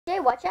Jay,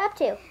 what you up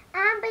to?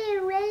 I'm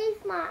being really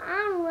smart.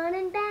 I'm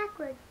running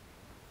backwards.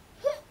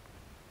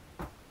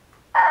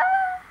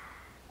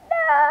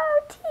 No,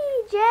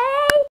 TJ.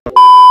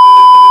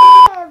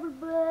 Hey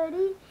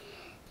everybody,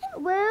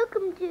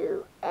 welcome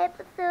to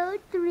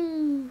episode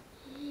 3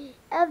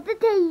 of the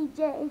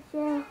TJ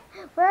Show,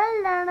 where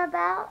I learn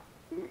about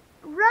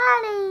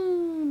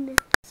running.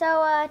 So,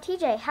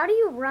 TJ, how do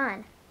you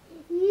run?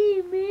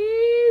 You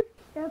move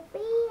the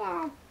feet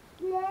as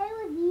slow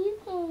as you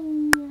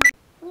can.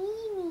 We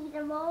need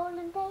a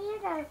volunteer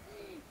to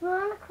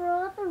run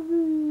across the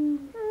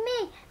room.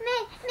 Me.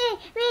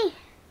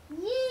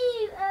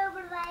 You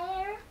over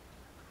there.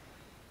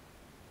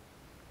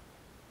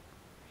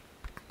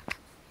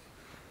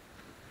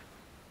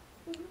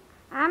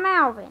 I'm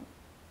Alvin.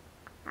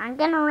 I'm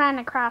gonna run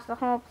across the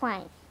whole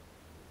place.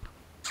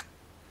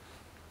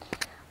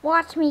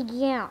 Watch me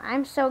go.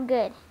 I'm so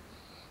good.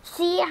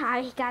 See,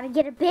 I gotta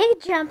get a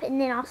big jump and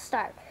then I'll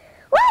start.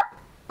 Woo!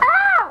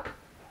 Ow!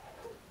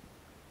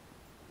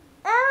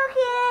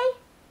 Okay.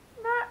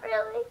 Not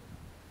really.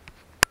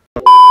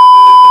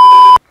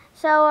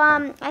 So,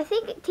 I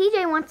think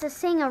TJ wants to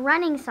sing a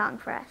running song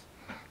for us.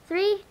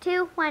 3,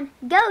 2, 1,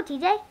 go,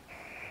 TJ.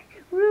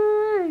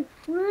 Run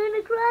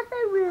across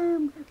the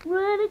room,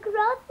 run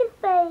across your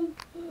face,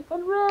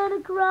 and run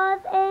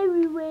across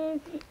everywhere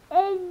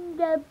in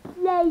the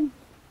place.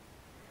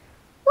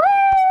 Woo!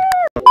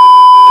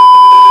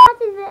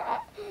 Watching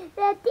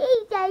the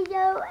TJ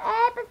Show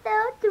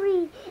episode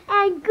 3,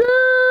 and go!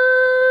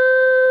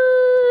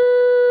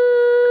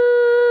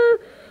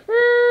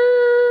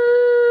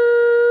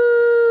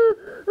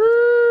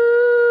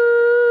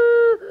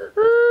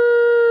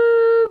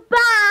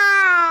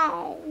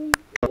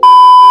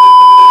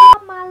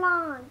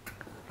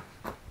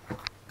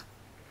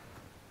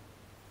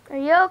 Are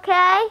you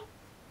okay?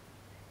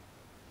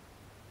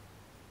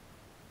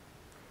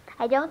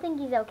 I don't think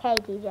he's okay,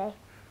 TJ.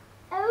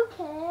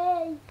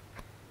 Okay.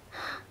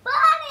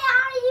 Buddy,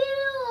 are you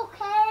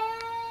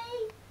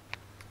okay?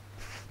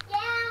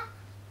 Yeah.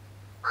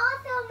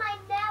 Also, my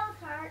nose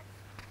hurts.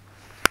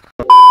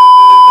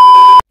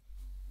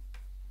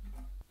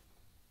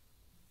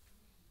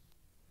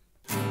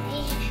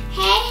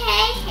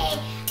 Hey.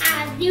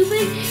 I'm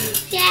super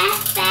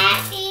fast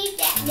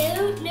that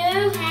don't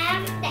know how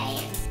to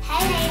dance.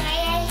 Hey.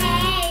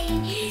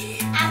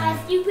 I'm a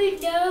super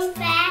dumb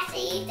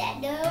fatty that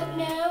don't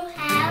know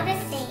how to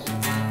sing.